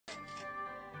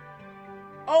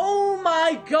Oh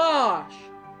my gosh!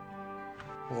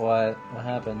 What? What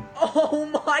happened? Oh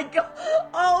my god!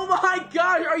 Oh my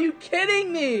gosh! Are you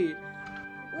kidding me?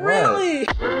 Really?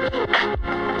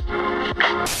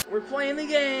 We're playing the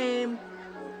game.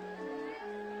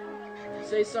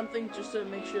 Say something just to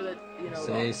make sure that, you know...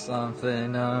 Say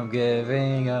something, I'm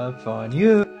giving up on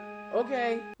you.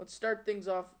 Okay, let's start things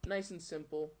off nice and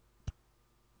simple.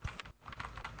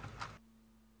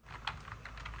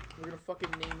 We're gonna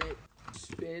fucking name it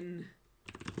Spin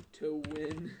to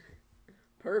Win.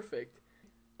 Perfect.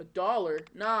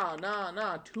 $1? Nah.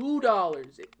 $2.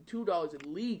 $2 at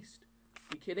least.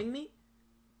 You kidding me?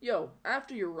 Yo,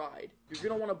 after your ride, you're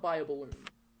gonna want to buy a balloon.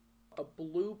 A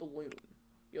blue balloon.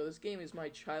 Yo, this game is my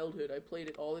childhood. I played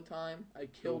it all the time. I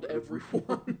killed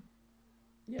everyone.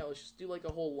 Yeah, let's just do like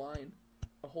a whole line.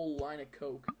 A whole line of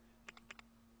Coke.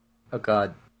 Oh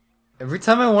god. Every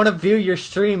time I want to view your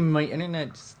stream, my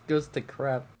internet just goes to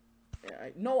crap. Yeah,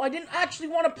 no, I didn't actually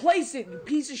want to place it, you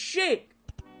piece of shit!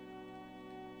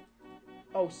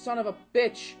 Oh, son of a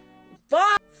bitch.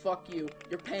 Fuck you.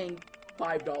 You're paying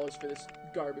 $5 for this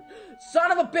garbage.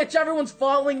 Son of a bitch, everyone's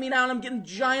following me now and I'm getting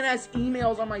giant-ass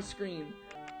emails on my screen.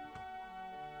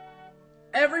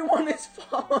 Everyone is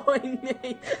following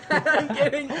me and I'm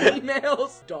getting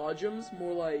emails. Dodgems,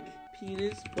 more like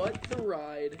penis butt to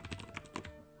ride.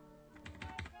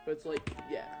 But it's like,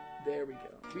 yeah, there we go.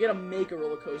 We gotta make a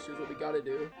roller coaster is what we gotta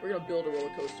do. We're gonna build a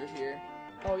roller coaster here.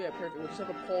 Oh yeah, perfect. We'll just have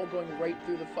a pole going right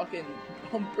through the fucking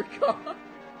bumper car.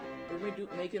 We're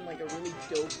making like a really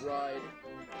dope ride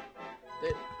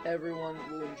that everyone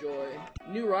will enjoy.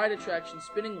 New ride attraction,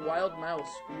 spinning wild mouse.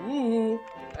 Ooh,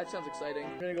 that sounds exciting.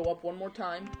 We're gonna go up one more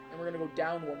time, and we're gonna go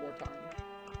down one more time.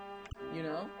 You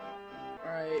know?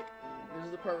 Alright, this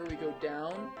is the part where we go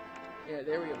down. Yeah,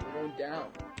 there we go, we're going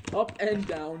down. Up and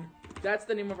down. That's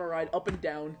the name of our ride, up and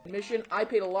down. Mission, I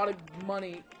paid a lot of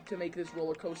money to make this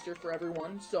roller coaster for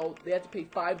everyone, so they had to pay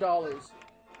 $5.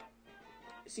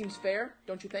 Seems fair,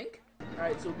 don't you think?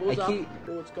 Alright, so it goes up.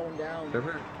 Oh, it's going down.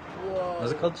 Shiver? Whoa.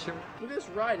 What's it called? Shiver? Look at this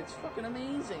ride, it's fucking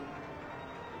amazing.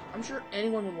 I'm sure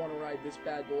anyone would want to ride this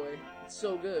bad boy. It's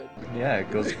so good. Yeah,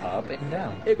 it goes up and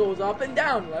down. It goes up and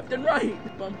down, left and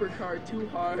right. Bumper car too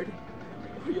hard,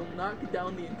 or you'll knock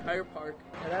down the entire park.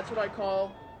 And that's what I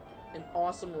call an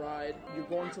awesome ride. You're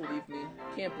going to leave me.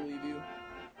 Can't believe you.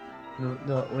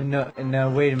 No,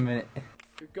 wait a minute.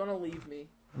 You're gonna leave me.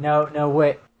 No,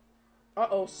 wait.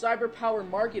 Uh-oh, cyber power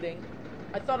marketing.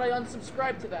 I thought I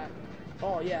unsubscribed to that.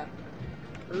 Oh, yeah.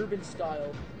 Urban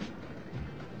style.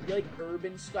 You like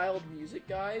urban styled music,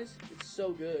 guys? It's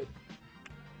so good.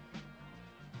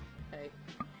 Hey.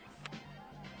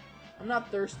 I'm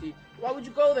not thirsty. Why would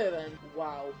you go there then?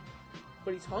 Wow.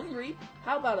 But he's hungry.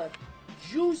 How about a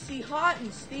juicy, hot,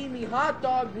 and steamy hot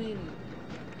dog weenie?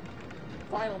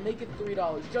 Fine, I'll make it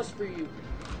 $3 just for you.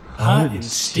 Hot and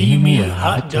steamy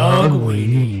hot dog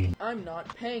weenie. I'm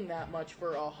not paying that much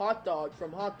for a hot dog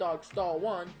from Hot Dog Stall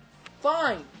 1.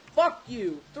 Fine, fuck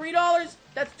you. $3?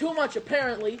 That's too much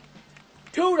apparently.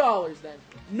 $2 then.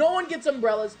 No one gets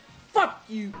umbrellas. Fuck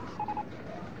you.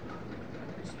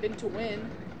 Spin to win.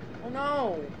 Oh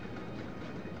no.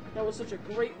 That was such a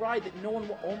great ride that no one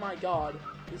oh my god.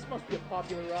 This must be a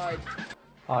popular ride.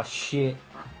 Oh shit.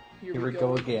 Here we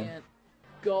go again.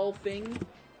 Golfing.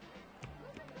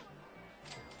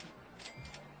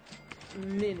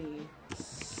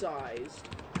 Mini-sized.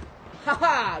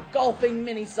 Haha! Golfing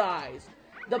mini-sized.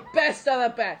 The best of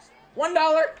the best. $1?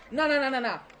 No.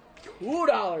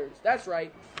 $2. That's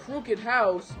right. Crooked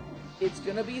house. It's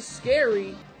gonna be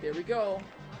scary. There we go.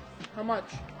 How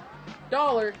much?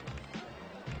 $1.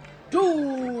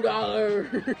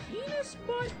 $2. Penis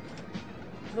butt.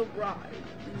 The ride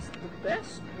is the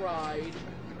best ride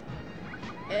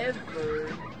ever.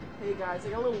 Hey guys, I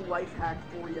got a little life hack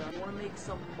for you. You want to make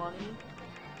some money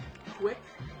quick?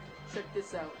 Check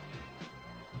this out.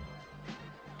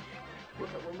 Look,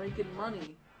 we're making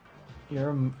money. You're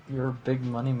a big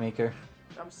money maker.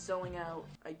 I'm selling out.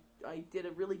 I did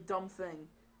a really dumb thing.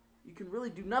 You can really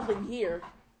do nothing here.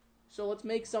 So let's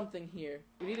make something here.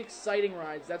 We need exciting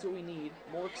rides. That's what we need.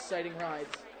 More exciting rides.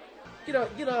 Get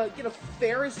a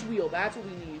Ferris wheel. That's what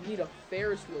we need. We need a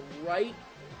Ferris wheel right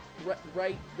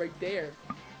there.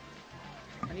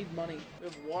 I need money. We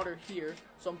have water here,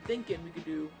 so I'm thinking we could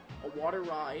do a water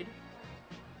ride.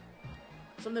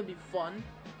 Something that'd be fun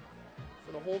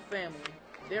for the whole family.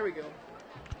 There we go.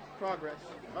 Progress.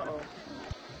 Uh-oh.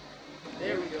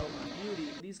 There we go.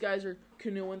 Beauty. These guys are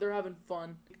canoeing. They're having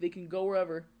fun. They can go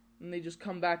wherever, and they just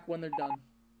come back when they're done.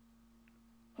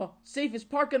 Huh. Safest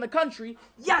park in the country.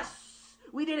 Yes!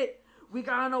 We did it! We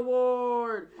got an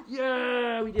award!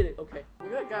 Yeah! We did it. Okay.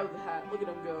 Look at that guy with the hat. Look at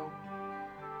him go.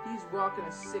 He's rocking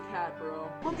a sick hat, bro.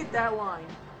 Look at that line.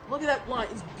 Look at that line.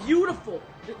 It's beautiful.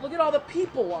 Look at all the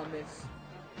people on this.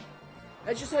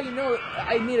 That's just how you know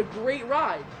I made a great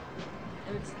ride.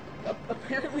 And it's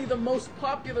apparently the most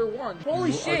popular one.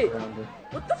 Holy shit.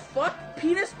 What the fuck?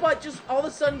 Penis Butt just all of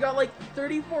a sudden got like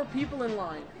 34 people in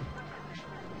line.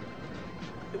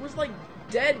 It was like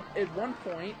dead at one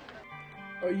point.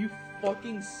 Are you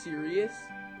fucking serious?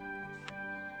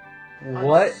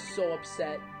 What? I'm so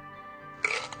upset.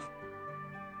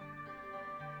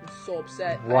 I'm so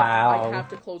upset. Wow. I have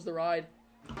to close the ride.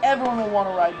 Everyone will want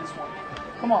to ride this one.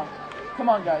 Come on. Come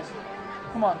on, guys.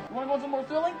 Come on. You want to go some more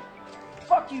thrilling?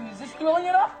 Fuck you. Is this thrilling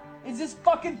enough? Is this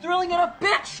fucking thrilling enough?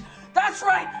 Bitch! That's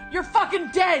right! You're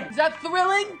fucking dead! Is that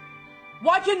thrilling?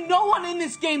 Why can no one in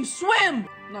this game swim?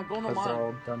 I'm not going on the line.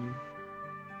 All done.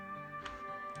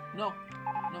 No.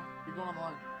 No. You're going on the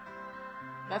line.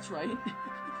 That's right.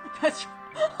 That's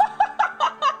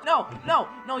No, no,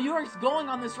 no, you are going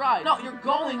on this ride. No, you're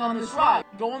going on this ride.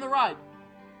 Go on the ride.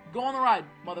 Go on the ride,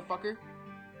 motherfucker.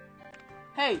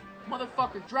 Hey,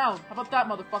 motherfucker, drown. How about that,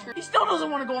 motherfucker? He still doesn't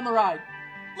want to go on the ride.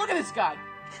 Look at this guy.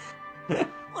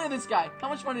 Look at this guy. How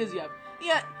much money does he have?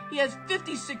 He has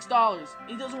 $56.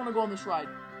 He doesn't want to go on this ride.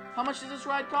 How much does this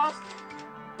ride cost?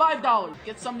 $5.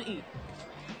 Get something to eat.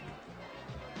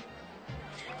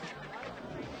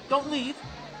 Don't leave.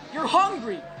 You're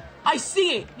hungry. I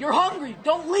see it. You're hungry.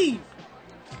 Don't leave.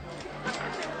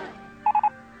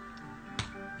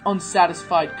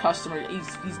 Unsatisfied customer.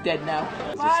 He's dead now.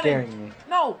 You're scaring me.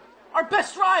 No, our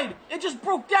best ride. It just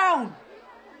broke down.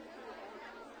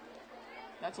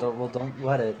 That's Well, don't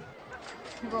let it.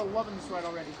 People are loving this ride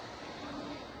already.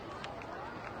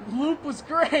 Loop was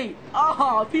great.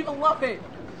 Oh, people love it.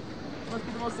 Must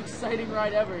be the most exciting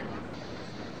ride ever. You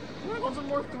want to go some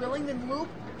more thrilling than Loop?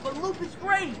 But Loop is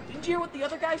great! Didn't you hear what the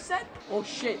other guy said? Oh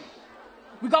shit.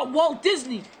 We got Walt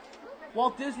Disney!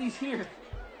 Walt Disney's here.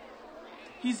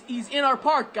 He's in our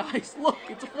park, guys. Look,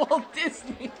 it's Walt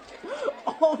Disney.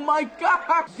 Oh my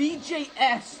god!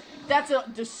 VJS. That's a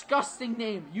disgusting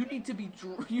name. You need to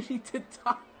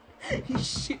die.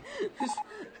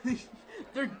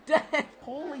 They're dead.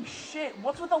 Holy shit.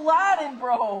 What's with Aladdin,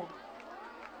 bro?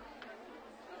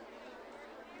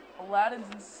 Aladdin's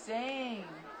insane.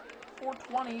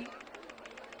 420.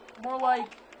 More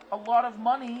like a lot of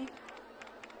money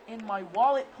in my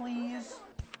wallet, please.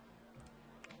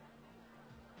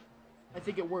 I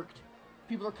think it worked.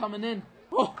 People are coming in.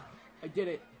 Oh, I did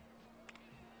it.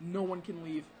 No one can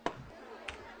leave.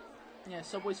 Yeah,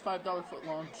 Subway's $5 foot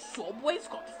long. Subway's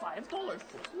got $5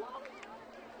 foot long?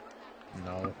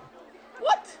 No.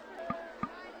 What?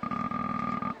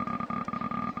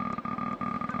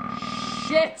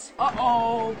 Shit!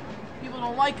 Uh-oh! People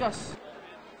don't like us.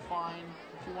 Fine.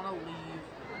 If you want to leave,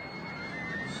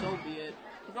 so be it.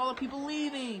 Look at all the people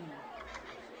leaving.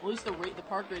 At least the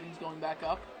park rating's going back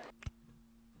up.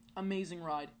 Amazing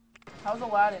ride. How's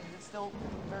Aladdin? Is it still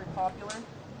very popular?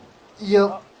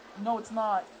 Yep. No, it's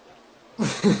not.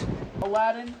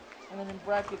 Aladdin, and then in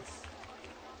brackets,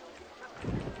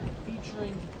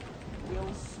 featuring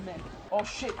Will Smith. Oh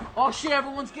shit! Oh shit!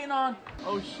 Everyone's getting on.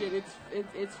 Oh shit!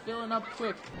 It's filling up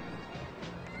quick.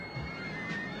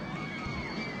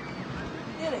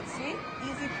 Did it, see?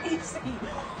 Easy peasy.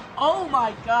 Oh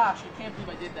my gosh, I can't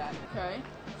believe I did that. Okay,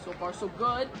 so far so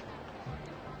good.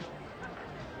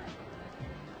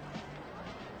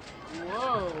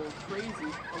 Whoa,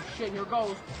 crazy. Oh shit, here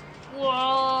goes.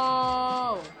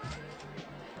 Whoa!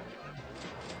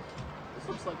 This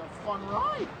looks like a fun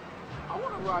ride. I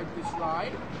want to ride this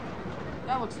ride.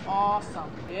 That looks awesome.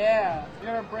 Yeah, we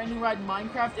got our brand new ride in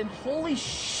Minecraft, and holy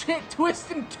shit,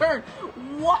 twist and turn.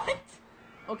 What?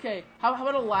 Okay, how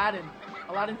about Aladdin?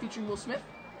 Aladdin featuring Will Smith?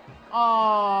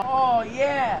 Oh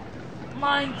yeah!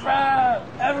 Minecraft!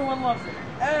 Everyone loves it.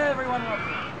 Everyone loves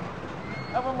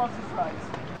it. Everyone loves these rides.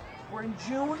 We're in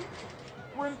June.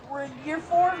 We're in year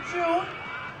 4 of June.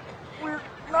 We're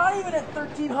not even at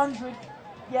 1,300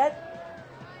 yet.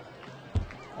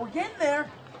 We're getting there.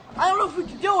 I don't know if we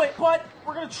can do it, but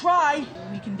we're gonna try.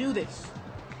 We can do this.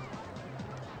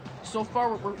 So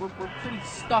far, we're pretty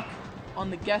stuck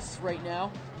on the guests right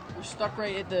now. We're stuck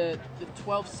right at the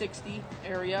 1260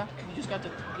 area. We just got to,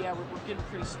 yeah, we're getting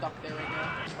pretty stuck there right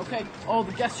now. Okay, oh,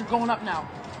 the guests are going up now.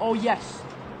 Oh, yes.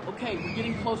 Okay, we're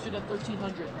getting closer to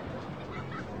 1,300.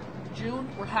 June,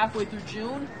 we're halfway through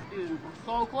June. Dude, we're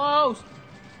so close.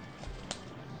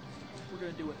 We're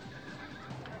gonna do it.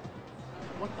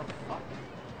 What the fuck?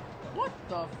 What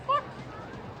the fuck?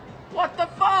 What the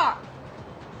fuck?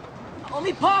 Let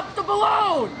me pop the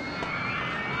balloon!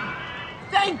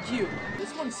 Thank you!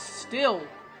 This one still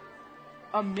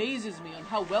amazes me on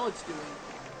how well it's doing.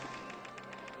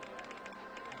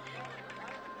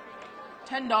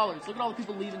 $10. Look at all the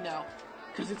people leaving now.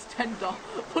 Because it's $10.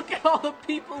 Look at all the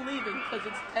people leaving because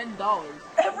it's $10.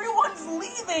 Everyone's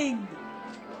leaving!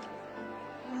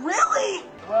 Really?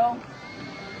 Well,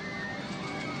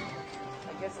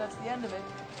 I guess that's the end of it.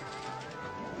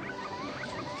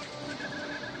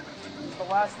 It's the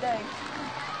last day.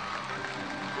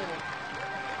 We did it.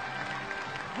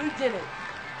 We did it.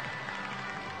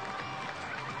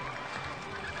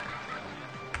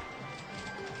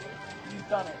 You've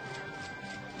done it.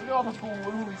 Look at all the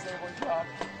balloons everyone dropped.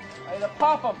 I had to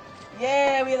pop them.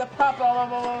 Yeah, we had to pop all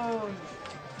the balloons.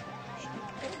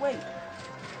 Hey, wait.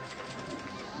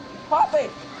 Pop it.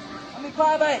 Let me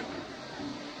pop it.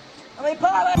 Let me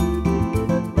pop it.